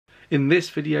In this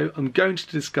video, I'm going to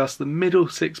discuss the middle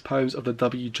 6 poems of the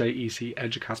WJEC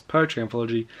Eduqas Poetry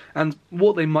Anthology and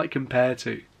what they might compare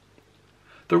to.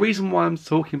 The reason why I'm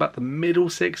talking about the middle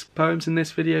 6 poems in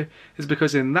this video is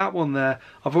because in that one there,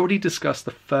 I've already discussed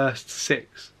the first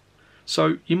 6.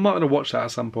 So you might want to watch that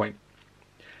at some point.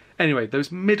 Anyway, those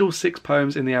middle 6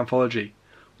 poems in the anthology,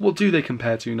 what do they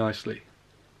compare to nicely?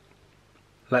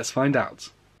 Let's find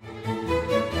out.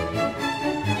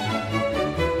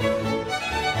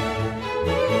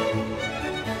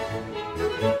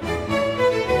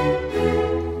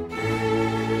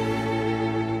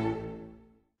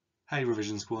 Hey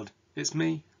Revision Squad, it's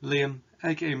me, Liam,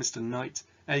 aka Mr. Knight,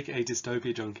 aka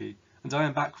DystopiaJunkie, and I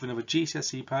am back with another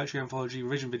GCSE Poetry Anthology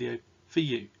revision video for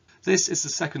you. This is the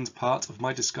second part of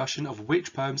my discussion of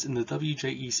which poems in the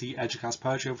WJEC Eduqas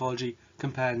Poetry Anthology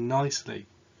compare nicely.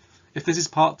 If this is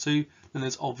part 2, then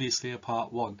there's obviously a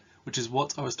part 1, which is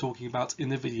what I was talking about in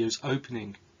the video's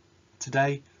opening.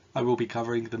 Today, I will be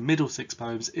covering the middle 6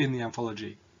 poems in the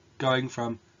anthology, going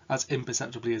from As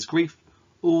Imperceptibly as Grief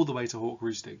all the way to Hawk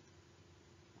Roosting.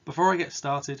 Before I get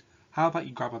started, how about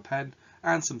you grab a pen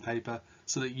and some paper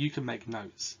so that you can make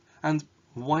notes, and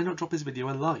why not drop this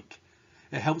video a like?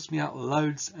 It helps me out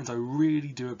loads and I really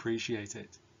do appreciate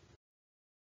it.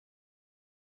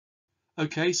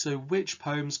 Okay, so which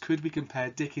poems could we compare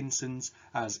Dickinson's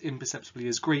As Imperceptibly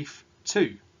as Grief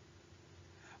to?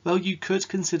 Well, you could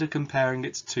consider comparing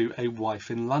it to A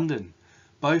Wife in London.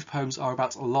 Both poems are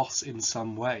about loss in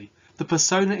some way. The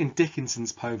persona in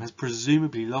Dickinson's poem has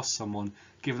presumably lost someone,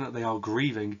 given that they are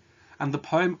grieving, and the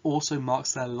poem also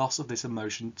marks their loss of this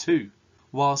emotion too,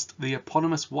 whilst the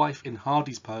eponymous wife in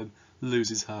Hardy's poem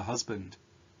loses her husband.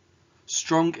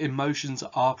 Strong emotions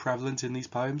are prevalent in these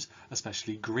poems,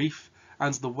 especially grief,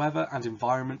 and the weather and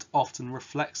environment often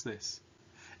reflects this.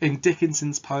 In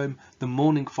Dickinson's poem, The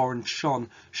Morning Foreign Shone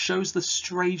shows the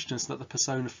strangeness that the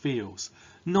persona feels,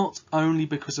 not only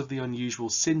because of the unusual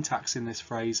syntax in this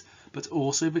phrase, but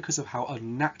also because of how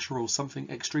unnatural something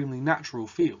extremely natural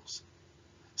feels.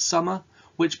 Summer,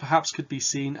 which perhaps could be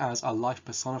seen as a life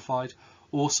personified,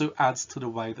 also adds to the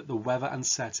way that the weather and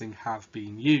setting have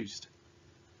been used.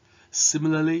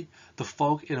 Similarly, the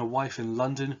fog in A Wife in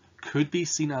London could be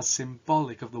seen as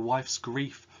symbolic of the wife's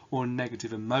grief or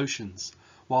negative emotions,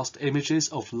 whilst images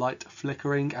of light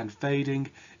flickering and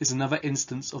fading is another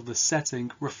instance of the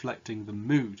setting reflecting the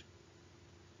mood.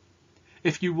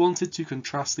 If you wanted to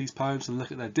contrast these poems and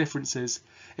look at their differences,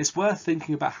 it's worth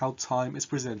thinking about how time is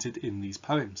presented in these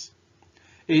poems.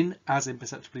 In As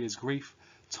Imperceptibly as Grief,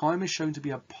 time is shown to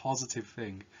be a positive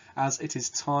thing, as it is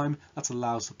time that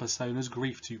allows the persona's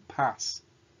grief to pass.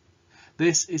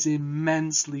 This is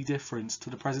immensely different to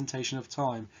the presentation of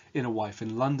time in A Wife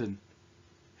in London.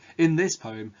 In this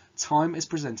poem, time is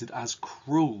presented as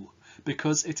cruel,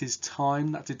 because it is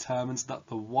time that determines that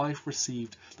the wife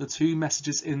received the 2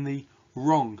 messages in the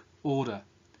wrong order,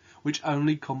 which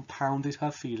only compounded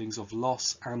her feelings of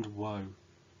loss and woe.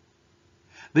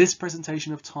 This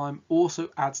presentation of time also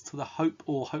adds to the hope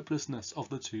or hopelessness of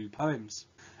the 2 poems.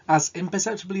 As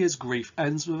Imperceptibly as Grief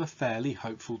ends with a fairly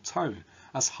hopeful tone,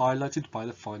 as highlighted by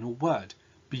the final word,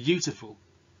 beautiful.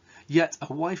 Yet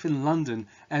A Wife in London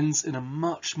ends in a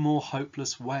much more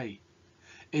hopeless way.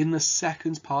 In the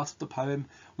second part of the poem,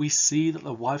 we see that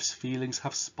the wife's feelings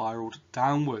have spiralled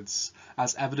downwards,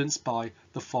 as evidenced by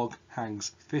the fog hangs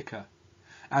thicker,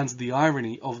 and the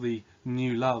irony of the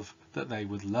new love that they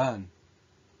would learn.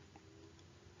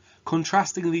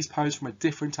 Contrasting these poems from a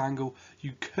different angle,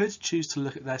 you could choose to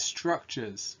look at their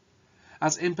structures.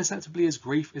 As Imperceptibly as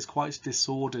Grief is quite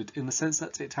disordered in the sense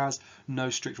that it has no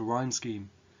strict rhyme scheme.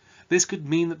 This could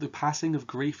mean that the passing of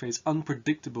grief is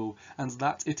unpredictable and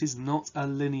that it is not a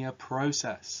linear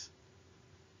process.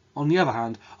 On the other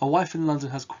hand, A Wife in London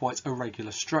has quite a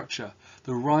regular structure.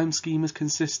 The rhyme scheme is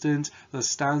consistent, the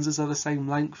stanzas are the same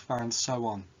length, and so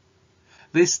on.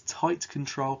 This tight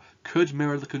control could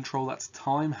mirror the control that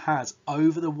time has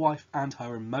over the wife and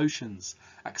her emotions,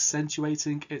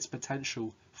 accentuating its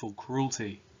potential for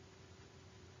cruelty.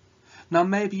 Now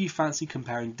maybe you fancy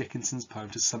comparing Dickinson's poem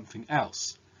to something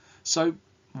else. So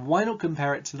why not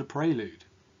compare it to The Prelude?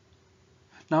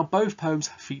 Now both poems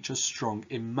feature strong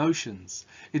emotions.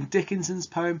 In Dickinson's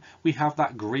poem we have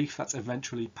that grief that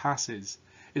eventually passes.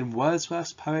 In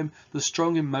Wordsworth's poem the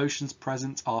strong emotions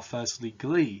present are firstly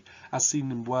glee, as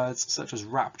seen in words such as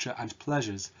rapture and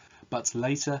pleasures, but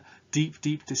later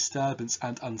deep disturbance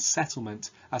and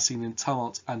unsettlement, as seen in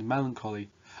tumult and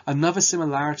melancholy. Another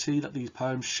similarity that these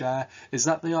poems share is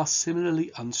that they are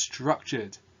similarly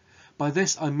unstructured. By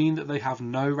this I mean that they have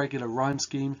no regular rhyme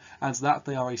scheme and that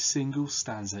they are a single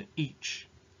stanza each.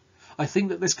 I think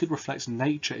that this could reflect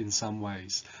nature in some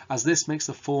ways, as this makes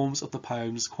the forms of the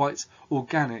poems quite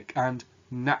organic and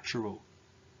natural.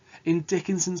 In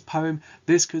Dickinson's poem,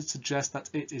 this could suggest that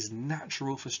it is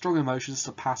natural for strong emotions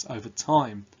to pass over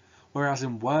time, whereas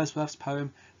in Wordsworth's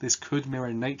poem, this could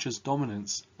mirror nature's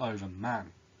dominance over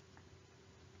man.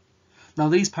 Now,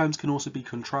 these poems can also be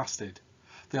contrasted.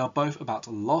 They are both about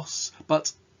loss,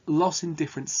 but loss in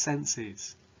different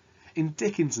senses. In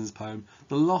Dickinson's poem,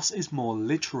 the loss is more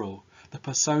literal. The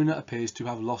persona appears to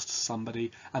have lost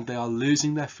somebody and they are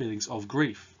losing their feelings of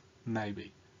grief,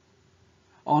 maybe.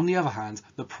 On the other hand,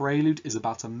 the prelude is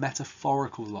about a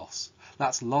metaphorical loss.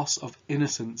 That's loss of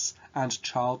innocence and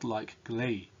childlike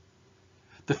glee.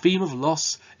 The theme of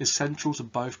loss is central to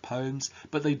both poems,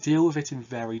 but they deal with it in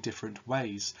very different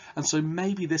ways, and so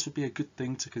maybe this would be a good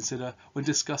thing to consider when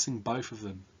discussing both of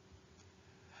them.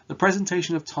 The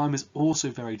presentation of time is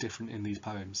also very different in these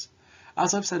poems.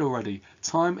 As I've said already,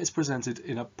 time is presented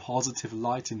in a positive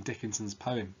light in Dickinson's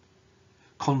poem.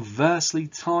 Conversely,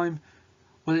 time,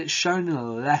 well, it's shown in a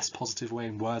less positive way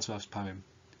in Wordsworth's poem.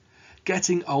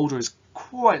 Getting older is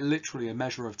quite literally a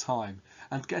measure of time,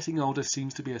 and getting older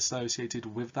seems to be associated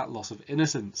with that loss of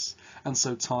innocence, and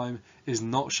so time is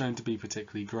not shown to be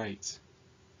particularly great.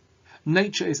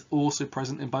 Nature is also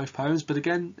present in both poems, but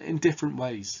again in different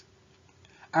ways.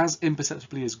 As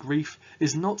Imperceptibly as Grief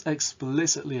is not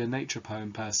explicitly a nature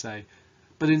poem per se,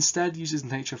 but instead uses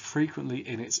nature frequently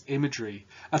in its imagery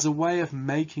as a way of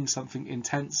making something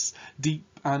intense, deep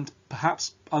and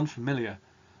perhaps unfamiliar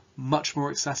much more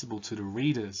accessible to the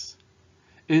readers.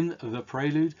 In the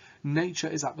prelude, nature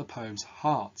is at the poem's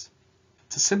heart.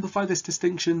 To simplify this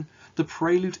distinction, the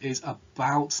prelude is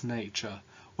about nature,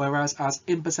 whereas as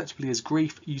Imperceptibly as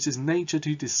Grief uses nature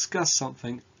to discuss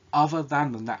something other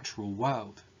than the natural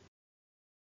world.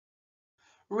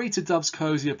 Rita Dove's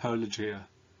Cozy Apologia.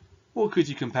 What could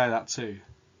you compare that to?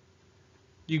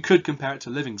 You could compare it to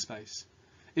Living Space.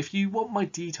 If you want my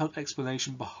detailed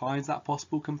explanation behind that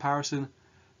possible comparison,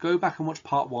 go back and watch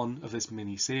part 1 of this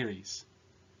mini-series.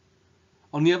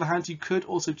 On the other hand, you could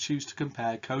also choose to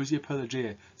compare Cozy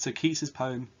Apologia to Keats's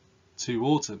poem To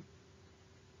Autumn.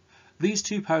 These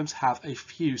two poems have a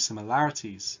few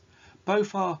similarities.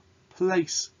 Both are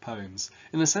place poems,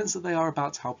 in the sense that they are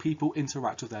about how people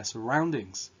interact with their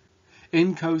surroundings.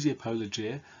 In Cozy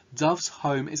Apologia, Dove's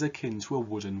home is akin to a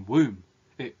wooden womb.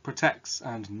 It protects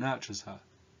and nurtures her.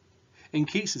 In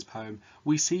Keats's poem,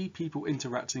 we see people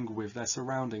interacting with their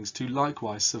surroundings to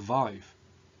likewise survive.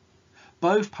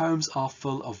 Both poems are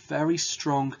full of very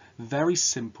strong, very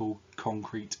simple,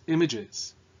 concrete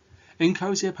images. In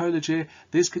Cozy Apologia,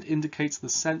 this could indicate the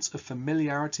sense of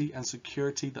familiarity and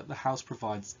security that the house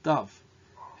provides Dove.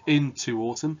 In To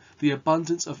Autumn, the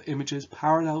abundance of images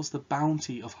parallels the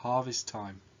bounty of harvest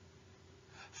time.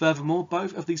 Furthermore,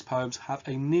 both of these poems have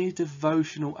a near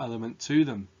devotional element to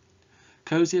them.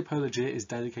 Cozy Apologia is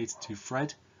dedicated to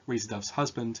Fred, Rita Dove's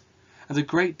husband, and a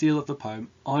great deal of the poem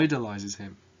idolises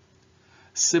him.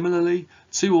 Similarly,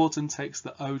 To Autumn takes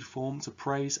the ode form to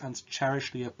praise and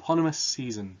cherish the eponymous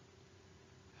season.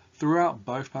 Throughout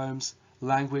both poems,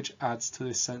 language adds to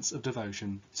this sense of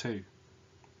devotion too.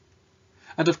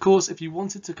 And of course, if you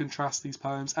wanted to contrast these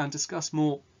poems and discuss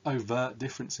more overt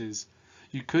differences,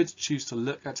 you could choose to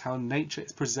look at how nature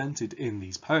is presented in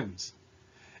these poems.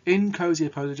 In Cozy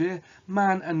Apologia,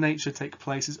 man and nature take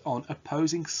places on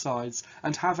opposing sides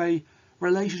and have a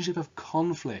relationship of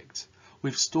conflict,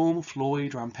 with Storm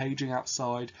Floyd rampaging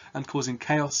outside and causing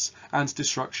chaos and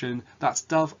destruction that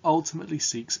Dove ultimately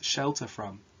seeks shelter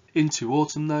from. In To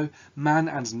Autumn, though, man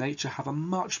and nature have a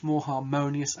much more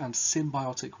harmonious and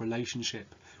symbiotic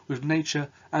relationship, with nature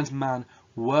and man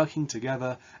working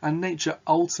together and nature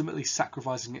ultimately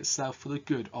sacrificing itself for the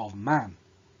good of man.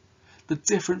 The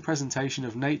different presentation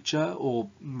of nature, or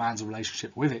man's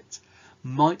relationship with it,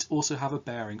 might also have a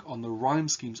bearing on the rhyme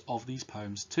schemes of these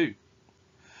poems too.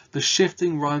 The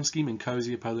shifting rhyme scheme in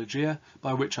Cozy Apologia,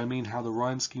 by which I mean how the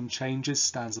rhyme scheme changes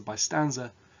stanza by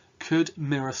stanza, could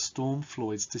mirror Storm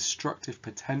Floyd's destructive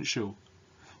potential,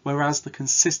 whereas the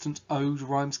consistent ode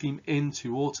rhyme scheme in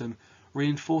To Autumn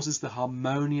reinforces the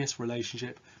harmonious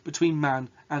relationship between man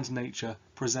and nature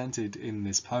presented in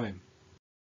this poem.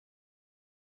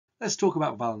 Let's talk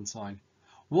about Valentine.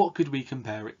 What could we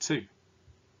compare it to?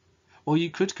 Well,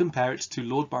 you could compare it to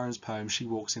Lord Byron's poem She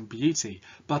Walks in Beauty,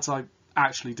 but I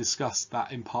actually discussed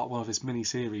that in part 1 of this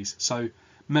mini-series, so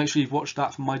make sure you've watched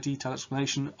that for my detailed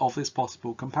explanation of this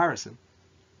possible comparison.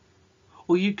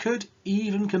 Or you could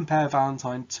even compare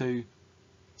Valentine to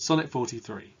Sonnet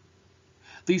 43.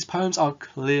 These poems are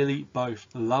clearly both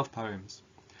love poems.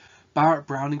 Barrett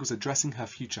Browning was addressing her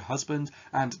future husband,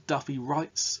 and Duffy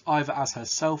writes, either as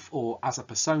herself or as a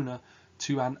persona,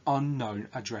 to an unknown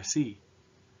addressee.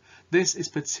 This is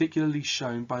particularly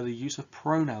shown by the use of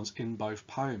pronouns in both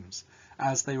poems,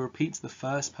 as they repeat the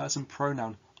first person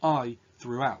pronoun I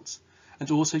throughout, and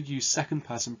also use second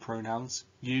person pronouns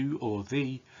you or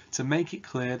thee to make it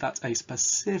clear that a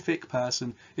specific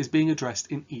person is being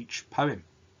addressed in each poem.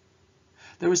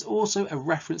 There is also a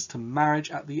reference to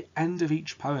marriage at the end of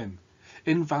each poem.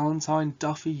 In Valentine,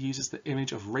 Duffy uses the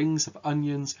image of rings of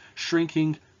onions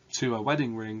shrinking to a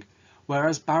wedding ring,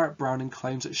 whereas Barrett Browning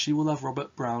claims that she will love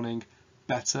Robert Browning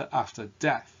better after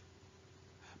death.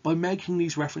 By making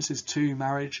these references to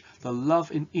marriage, the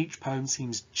love in each poem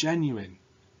seems genuine.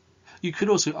 You could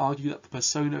also argue that the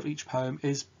persona of each poem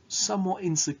is somewhat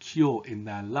insecure in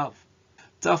their love.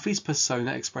 Duffy's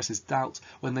persona expresses doubt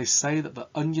when they say that the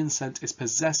onion scent is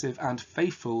possessive and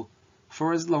faithful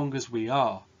for as long as we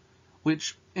are,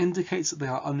 which indicates that they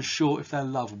are unsure if their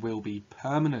love will be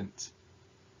permanent.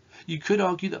 You could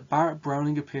argue that Barrett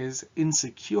Browning appears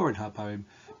insecure in her poem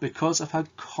because of her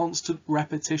constant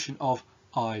repetition of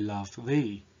I love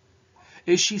thee.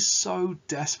 Is she so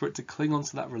desperate to cling on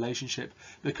to that relationship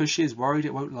because she is worried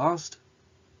it won't last?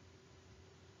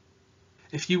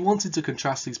 If you wanted to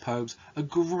contrast these poems, a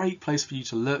great place for you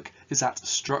to look is at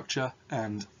structure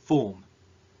and form.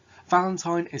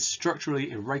 Valentine is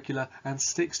structurally irregular and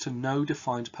sticks to no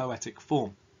defined poetic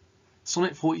form.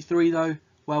 Sonnet 43 though,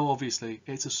 well obviously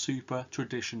it's a super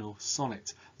traditional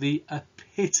sonnet, the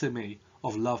epitome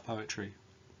of love poetry.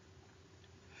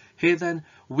 Here then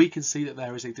we can see that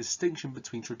there is a distinction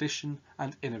between tradition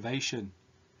and innovation.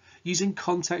 Using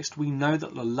context, we know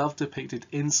that the love depicted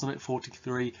in Sonnet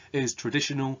 43 is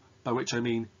traditional, by which I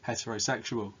mean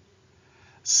heterosexual.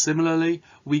 Similarly,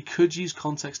 we could use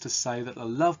context to say that the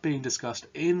love being discussed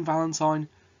in Valentine,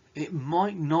 it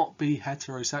might not be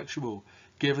heterosexual,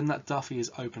 given that Duffy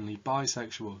is openly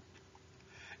bisexual.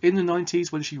 In the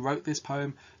 90s, when she wrote this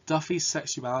poem, Duffy's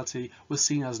sexuality was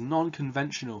seen as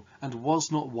non-conventional and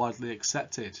was not widely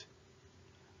accepted.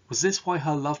 Was this why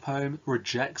her love poem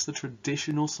rejects the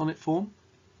traditional sonnet form?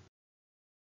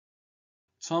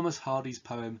 Thomas Hardy's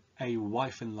poem, A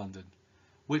Wife in London.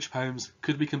 Which poems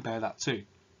could we compare that to?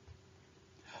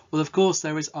 Well, of course,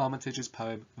 there is Armitage's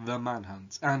poem, The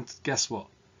Manhunt, and guess what?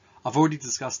 I've already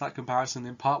discussed that comparison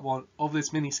in part 1 of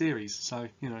this mini-series, so,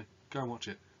 go and watch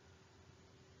it.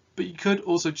 But you could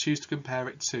also choose to compare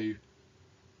it to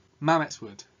Mamet's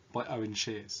Wood by Owen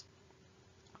Shears.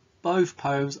 Both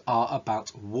poems are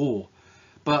about war,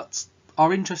 but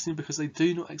are interesting because they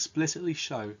do not explicitly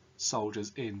show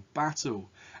soldiers in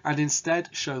battle, and instead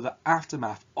show the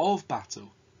aftermath of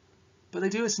battle. But they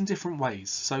do this in different ways,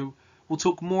 so we'll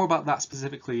talk more about that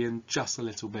specifically in just a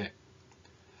little bit.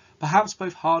 Perhaps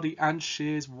both Hardy and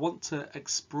Shears want to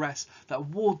express that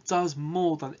war does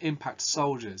more than impact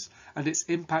soldiers, and its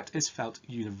impact is felt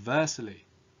universally.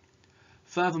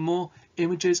 Furthermore,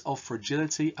 images of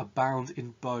fragility abound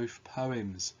in both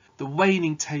poems. The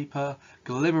waning taper,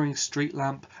 glimmering street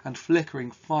lamp and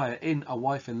flickering fire in A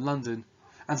Wife in London,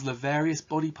 and the various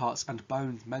body parts and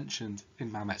bones mentioned in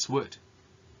Mamet's Wood.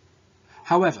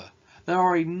 However, there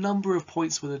are a number of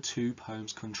points where the two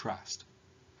poems contrast.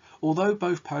 Although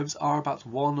both poems are about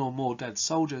one or more dead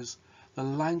soldiers, the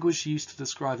language used to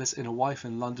describe this in A Wife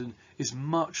in London is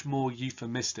much more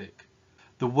euphemistic.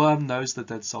 The worm knows the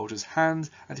dead soldier's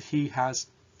hand and he has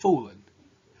fallen,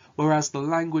 whereas the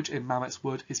language in Mamet's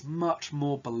Wood is much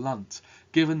more blunt,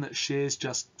 given that Shears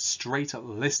just straight up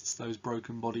lists those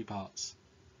broken body parts.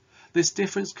 This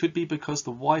difference could be because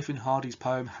the wife in Hardy's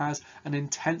poem has an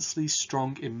intensely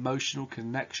strong emotional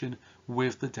connection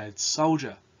with the dead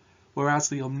soldier, whereas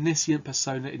the omniscient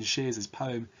persona in Shears's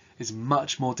poem is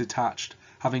much more detached,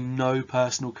 having no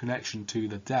personal connection to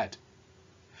the dead.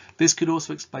 This could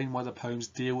also explain why the poems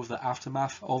deal with the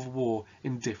aftermath of war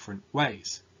in different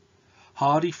ways.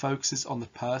 Hardy focuses on the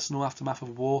personal aftermath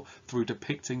of war through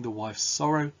depicting the wife's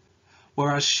sorrow,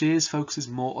 whereas Shears focuses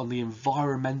more on the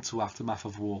environmental aftermath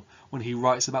of war when he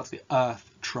writes about the earth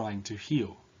trying to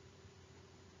heal.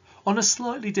 On a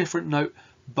slightly different note,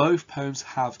 both poems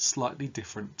have slightly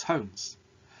different tones.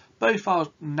 Both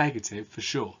are negative for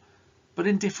sure, but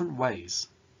in different ways.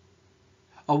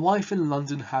 A Wife in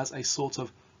London has a sort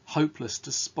of hopeless,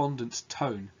 despondent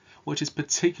tone, which is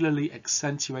particularly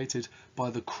accentuated by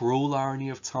the cruel irony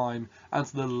of time and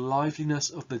the liveliness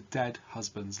of the dead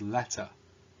husband's letter.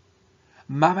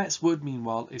 Mamet's Wood,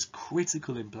 meanwhile, is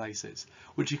critical in places,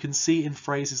 which you can see in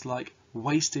phrases like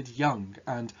wasted young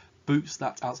and boots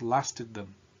that outlasted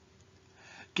them.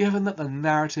 Given that the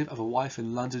narrative of A Wife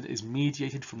in London is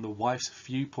mediated from the wife's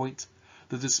viewpoint,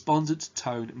 the despondent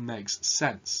tone makes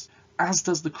sense, as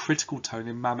does the critical tone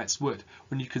in Mamet's Wood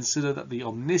when you consider that the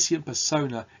omniscient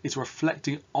persona is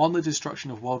reflecting on the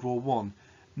destruction of World War I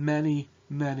many,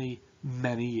 many,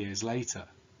 many years later.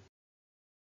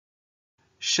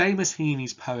 Seamus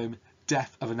Heaney's poem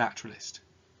Death of a Naturalist.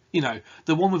 You know,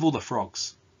 the one with all the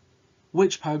frogs.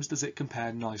 Which poems does it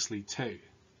compare nicely to?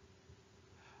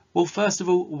 Well, first of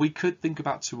all, we could think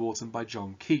about To Autumn by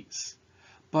John Keats.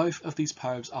 Both of these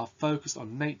poems are focused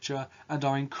on nature and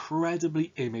are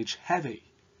incredibly image heavy.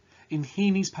 In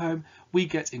Heaney's poem, we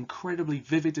get incredibly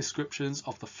vivid descriptions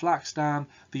of the flax dam,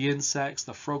 the insects,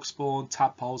 the frog spawn,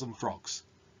 tadpoles and frogs.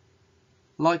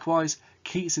 Likewise,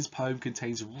 Keats's poem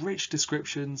contains rich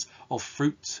descriptions of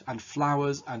fruit and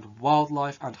flowers and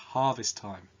wildlife and harvest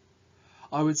time.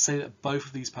 I would say that both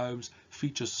of these poems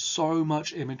feature so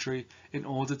much imagery in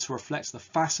order to reflect the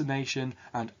fascination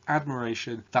and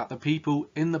admiration that the people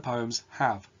in the poems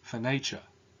have for nature.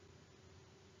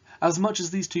 As much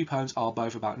as these two poems are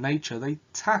both about nature, they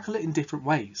tackle it in different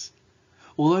ways.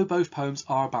 Although both poems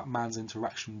are about man's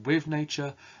interaction with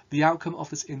nature, the outcome of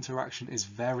this interaction is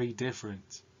very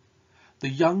different. The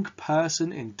young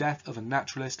person in Death of a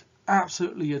Naturalist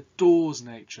absolutely adores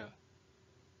nature,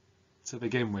 to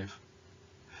begin with.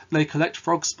 They collect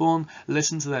frog spawn,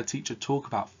 listen to their teacher talk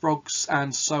about frogs,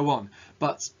 and so on,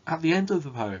 but at the end of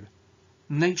the poem,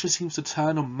 nature seems to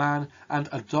turn on man and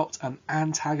adopt an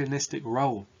antagonistic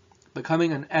role,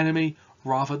 becoming an enemy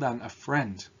rather than a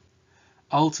friend.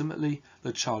 Ultimately,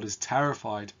 the child is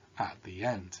terrified at the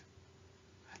end.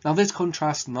 Now this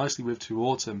contrasts nicely with To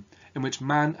Autumn, in which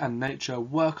man and nature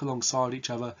work alongside each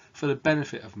other for the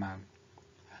benefit of man.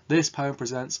 This poem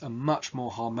presents a much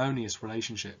more harmonious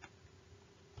relationship.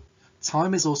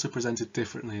 Time is also presented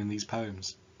differently in these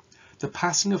poems. The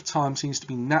passing of time seems to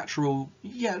be natural,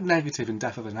 yet negative in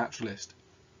Death of a Naturalist.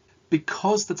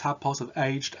 Because the tadpoles have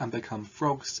aged and become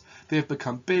frogs, they have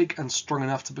become big and strong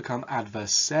enough to become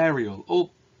adversarial,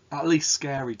 or at least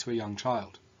scary to a young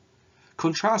child.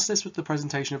 Contrast this with the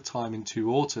presentation of time in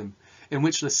To Autumn, in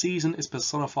which the season is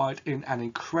personified in an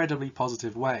incredibly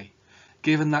positive way,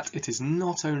 given that it is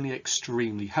not only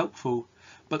extremely helpful,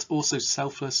 but also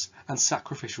selfless and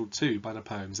sacrificial too by the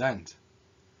poem's end.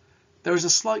 There is a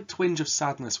slight twinge of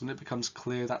sadness when it becomes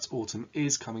clear that autumn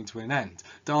is coming to an end,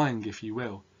 dying if you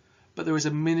will, but there is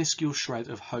a minuscule shred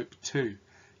of hope too,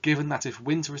 given that if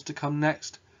winter is to come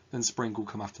next, then spring will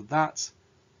come after that,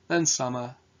 then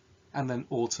summer, and then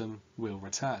autumn will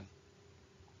return.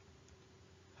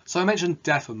 So I mentioned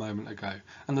death a moment ago,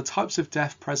 and the types of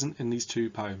death present in these two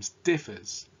poems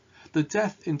differs. The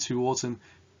death in To Autumn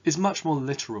is much more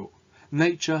literal.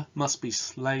 Nature must be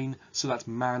slain so that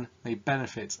man may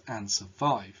benefit and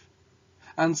survive.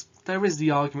 And there is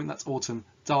the argument that autumn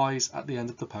dies at the end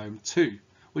of the poem too,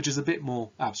 which is a bit more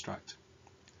abstract.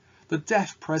 The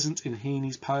death present in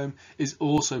Heaney's poem is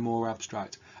also more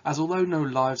abstract, as although no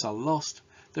lives are lost,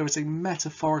 there is a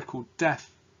metaphorical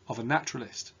death of a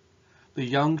naturalist. The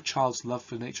young child's love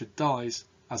for nature dies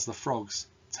as the frogs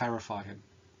terrify him.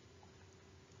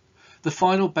 The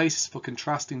final basis for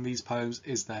contrasting these poems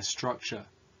is their structure.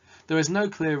 There is no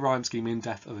clear rhyme scheme in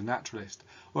Death of a Naturalist,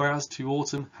 whereas To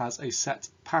Autumn has a set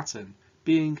pattern,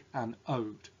 being an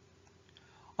ode.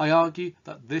 I argue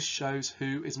that this shows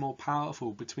who is more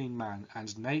powerful between man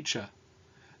and nature.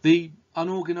 The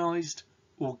unorganised,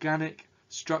 organic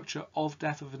structure of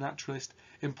Death of a Naturalist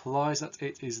implies that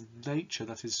it is nature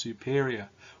that is superior,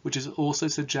 which is also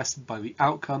suggested by the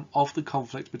outcome of the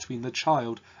conflict between the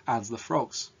child and the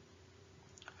frogs.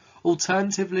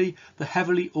 Alternatively, the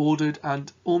heavily ordered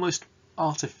and almost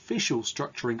artificial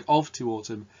structuring of To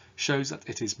Autumn shows that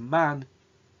it is man,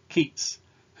 Keats,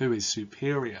 who is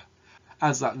superior,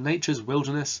 as that nature's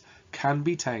wilderness can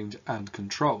be tamed and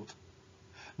controlled.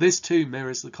 This too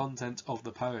mirrors the content of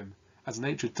the poem, as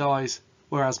nature dies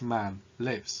whereas man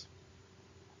lives.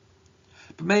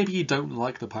 But maybe you don't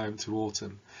like the poem To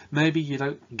Autumn. Maybe you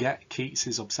don't get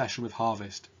Keats's obsession with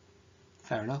harvest.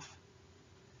 Fair enough.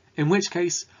 In which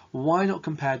case, why not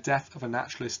compare Death of a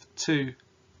Naturalist to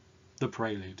The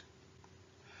Prelude?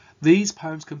 These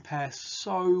poems compare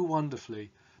so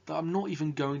wonderfully that I'm not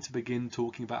even going to begin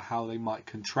talking about how they might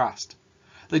contrast.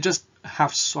 They just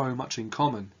have so much in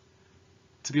common.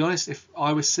 To be honest, if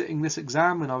I was sitting this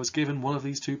exam and I was given one of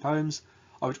these two poems,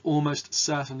 I would almost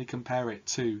certainly compare it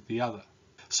to the other.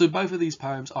 So both of these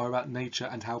poems are about nature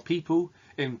and how people,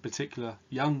 in particular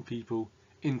young people,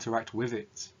 interact with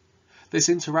it. This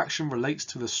interaction relates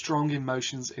to the strong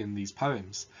emotions in these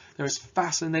poems. There is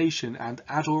fascination and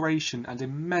adoration and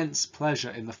immense pleasure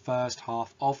in the first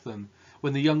half of them,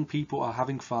 when the young people are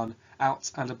having fun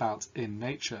out and about in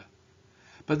nature.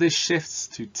 But this shifts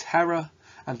to terror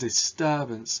and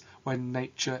disturbance when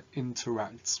nature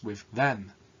interacts with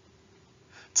them.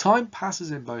 Time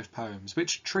passes in both poems,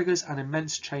 which triggers an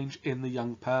immense change in the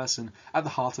young person at the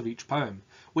heart of each poem,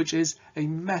 which is a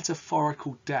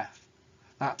metaphorical death,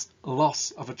 that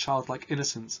loss of a childlike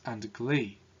innocence and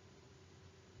glee.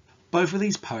 Both of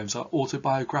these poems are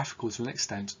autobiographical to an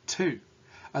extent too,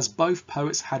 as both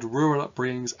poets had rural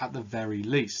upbringings at the very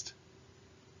least.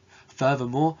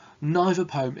 Furthermore, neither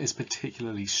poem is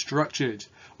particularly structured,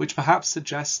 which perhaps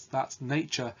suggests that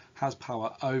nature has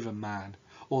power over man,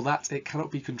 or that it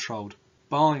cannot be controlled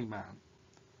by man.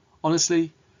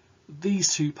 Honestly,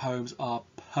 these two poems are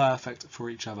perfect for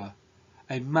each other,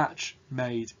 a match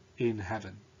made in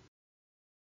heaven.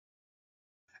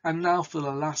 And now for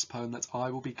the last poem that I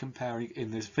will be comparing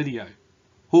in this video,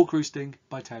 Hawk Roosting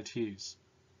by Ted Hughes.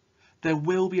 There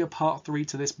will be a part 3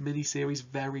 to this mini-series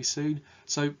very soon,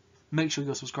 so make sure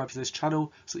you're subscribed to this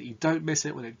channel so that you don't miss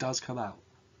it when it does come out.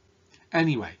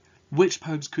 Anyway, which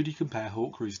poems could you compare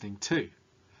Hawk Roosting to?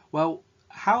 Well,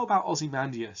 how about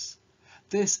Ozymandias?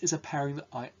 This is a pairing that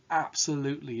I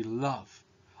absolutely love.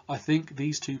 I think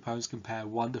these two poems compare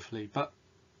wonderfully, but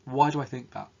why do I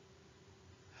think that?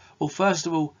 Well, first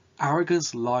of all,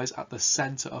 arrogance lies at the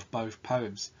centre of both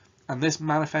poems, and this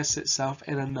manifests itself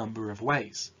in a number of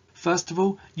ways. First of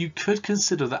all, you could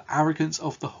consider the arrogance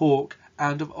of the hawk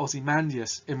and of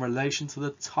Ozymandias in relation to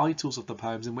the titles of the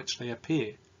poems in which they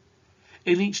appear.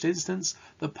 In each instance,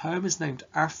 the poem is named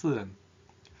after them.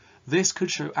 This could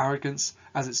show arrogance,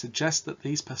 as it suggests that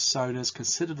these personas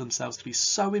consider themselves to be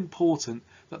so important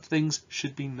that things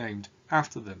should be named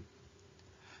after them.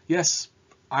 Yes,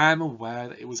 I am aware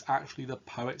that it was actually the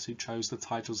poets who chose the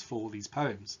titles for these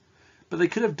poems, but they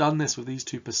could have done this with these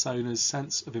two personas'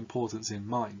 sense of importance in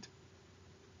mind.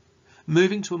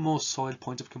 Moving to a more solid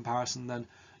point of comparison then,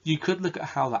 you could look at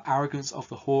how the arrogance of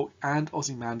the hawk and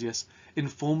Ozymandias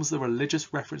informs the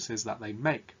religious references that they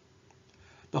make.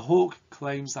 The hawk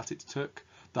claims that it took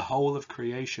the whole of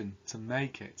creation to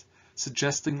make it,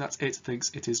 suggesting that it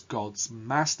thinks it is God's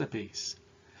masterpiece.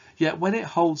 Yet when it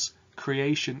holds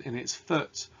creation in its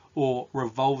foot, or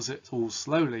revolves it all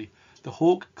slowly, the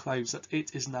hawk claims that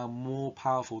it is now more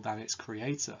powerful than its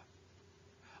creator.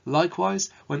 Likewise,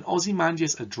 when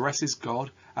Ozymandias addresses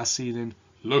God, as seen in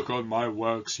 "Look on my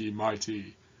works, ye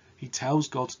mighty," he tells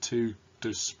God to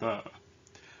despair,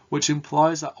 which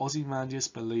implies that Ozymandias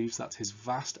believes that his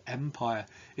vast empire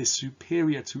is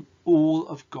superior to all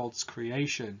of God's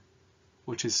creation,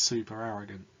 which is super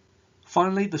arrogant.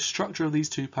 Finally, the structure of these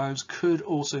two poems could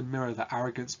also mirror the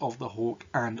arrogance of the hawk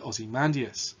and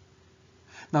Ozymandias.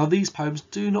 Now, these poems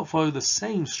do not follow the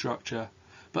same structure,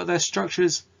 but their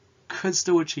structures could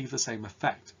still achieve the same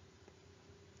effect.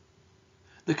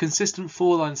 The consistent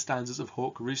 4-line stanzas of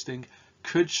Hawk Roosting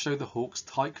could show the hawk's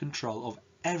tight control of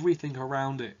everything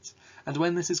around it, and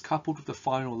when this is coupled with the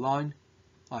final line,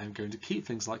 "I am going to keep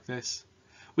things like this,"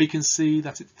 we can see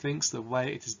that it thinks the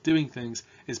way it is doing things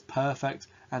is perfect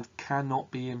and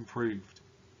cannot be improved.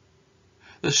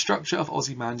 The structure of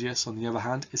Ozymandias, on the other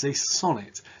hand, is a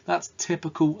sonnet, that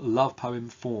typical love poem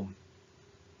form.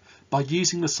 By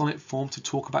using the sonnet form to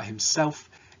talk about himself,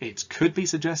 it could be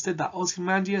suggested that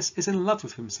Ozymandias is in love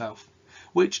with himself,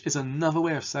 which is another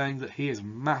way of saying that he is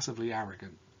massively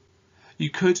arrogant. You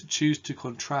could choose to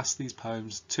contrast these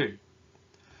poems too.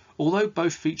 Although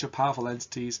both feature powerful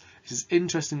entities, it is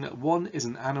interesting that one is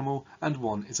an animal and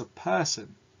one is a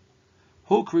person.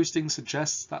 Hawk Roosting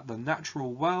suggests that the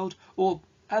natural world, or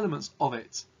elements of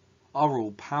it, are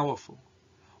all powerful,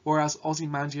 whereas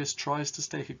Ozymandias tries to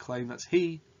stake a claim that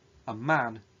he, a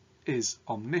man, is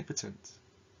omnipotent.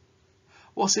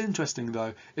 What's interesting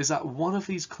though is that one of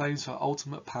these claims for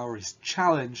ultimate power is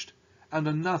challenged and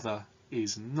another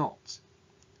is not.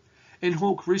 In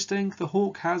Hawk Roosting, the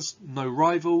hawk has no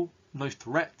rival, no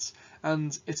threat,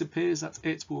 and it appears that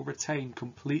it will retain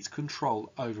complete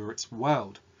control over its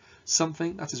world,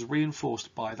 something that is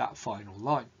reinforced by that final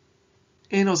line.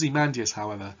 In Ozymandias,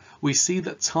 however, we see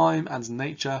that time and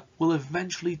nature will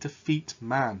eventually defeat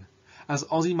man, as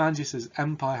Ozymandias'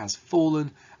 empire has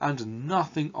fallen and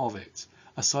nothing of it,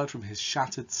 aside from his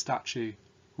shattered statue,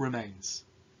 remains.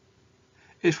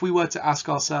 If we were to ask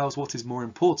ourselves what is more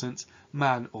important,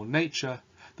 man or nature,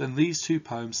 then these two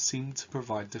poems seem to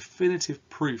provide definitive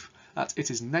proof that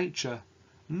it is nature,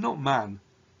 not man,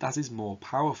 that is more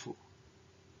powerful.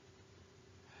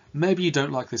 Maybe you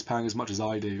don't like this pairing as much as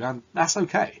I do, and that's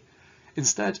okay.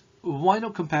 Instead, why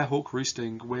not compare Hawk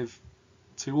Roosting with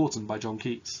To Autumn by John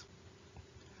Keats?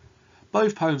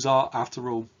 Both poems are, after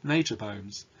all, nature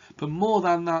poems, but more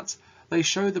than that, they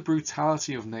show the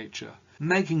brutality of nature,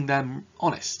 making them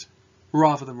honest,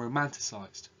 rather than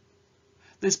romanticised.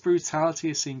 This brutality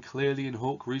is seen clearly in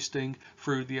Hawk Roosting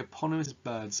through the eponymous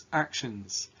bird's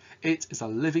actions. It is a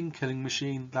living killing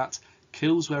machine that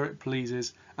kills where it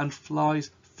pleases and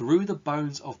flies through the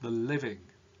bones of the living.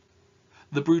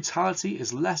 The brutality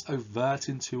is less overt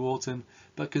in Two Autumn,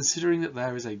 but considering that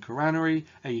there is a granary,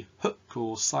 a hook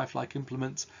or scythe-like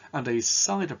implement, and a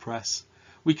cider press,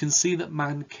 we can see that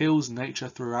man kills nature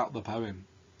throughout the poem.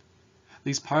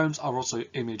 These poems are also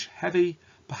image heavy,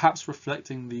 perhaps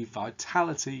reflecting the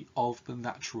vitality of the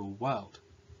natural world.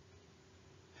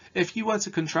 If you were to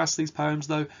contrast these poems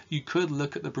though, you could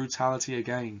look at the brutality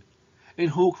again. In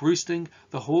Hawk Roosting,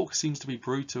 the hawk seems to be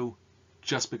brutal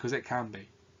just because it can be.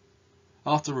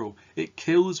 After all, it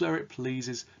kills where it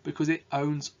pleases because it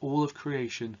owns all of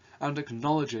creation and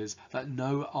acknowledges that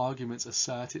no arguments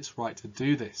assert its right to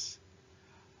do this.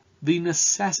 The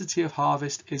necessity of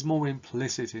harvest is more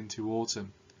implicit in Two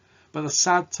Autumn, but the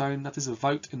sad tone that is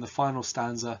evoked in the final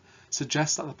stanza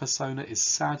suggests that the persona is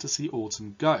sad to see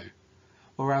autumn go,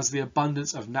 whereas the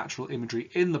abundance of natural imagery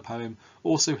in the poem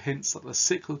also hints at the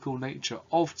cyclical nature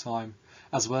of time,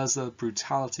 as well as the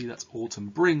brutality that autumn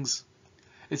brings,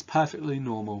 is perfectly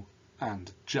normal and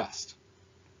just.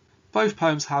 Both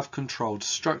poems have controlled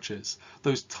structures,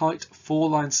 those tight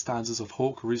four-line stanzas of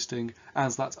Hawk Roosting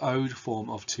and that ode form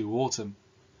of Two Autumn.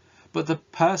 But the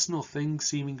personal thing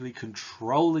seemingly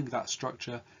controlling that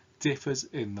structure differs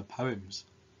in the poems.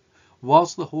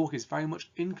 Whilst the hawk is very much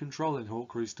in control in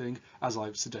Hawk Roosting, as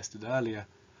I've suggested earlier,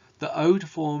 the ode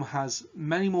form has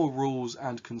many more rules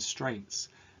and constraints,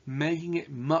 making it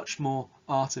much more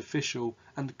artificial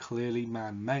and clearly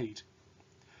man-made.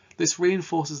 This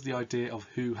reinforces the idea of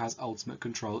who has ultimate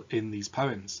control in these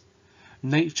poems.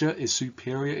 Nature is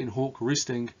superior in Hawk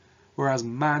Roosting, whereas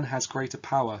man has greater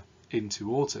power in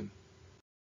Two Autumn.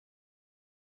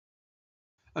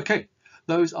 Okay,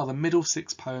 those are the middle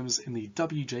 6 poems in the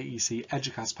WJEC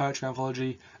Eduqas poetry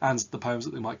anthology and the poems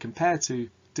that they might compare to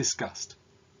discussed.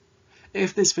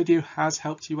 If this video has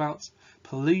helped you out,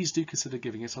 please do consider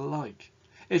giving it a like.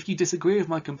 If you disagree with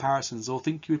my comparisons or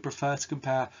think you would prefer to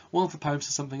compare one of the poems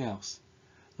to something else,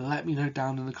 let me know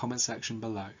down in the comment section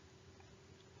below.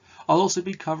 I'll also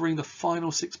be covering the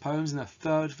final 6 poems in a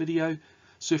third video,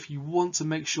 so if you want to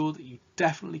make sure that you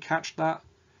definitely catch that,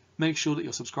 make sure that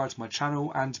you're subscribed to my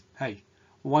channel and hey,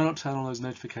 why not turn on those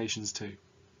notifications too?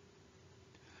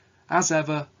 As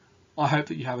ever, I hope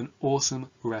that you have an awesome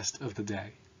rest of the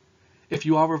day. If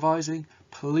you are revising,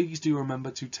 please do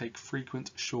remember to take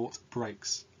frequent short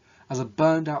breaks, as a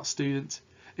burned out student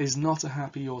is not a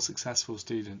happy or successful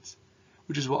student,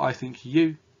 which is what I think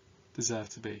you deserve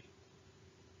to be.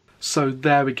 So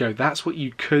there we go, that's what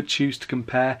you could choose to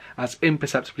compare as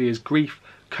Imperceptibly as Grief,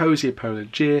 Cozy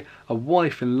Apologia, A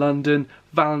Wife in London,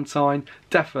 Valentine,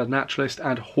 Death of a Naturalist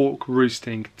and Hawk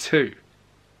Roosting 2.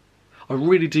 I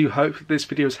really do hope that this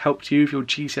video has helped you with your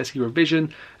GCSE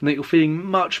revision and that you're feeling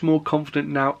much more confident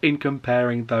now in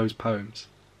comparing those poems.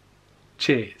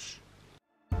 Cheers.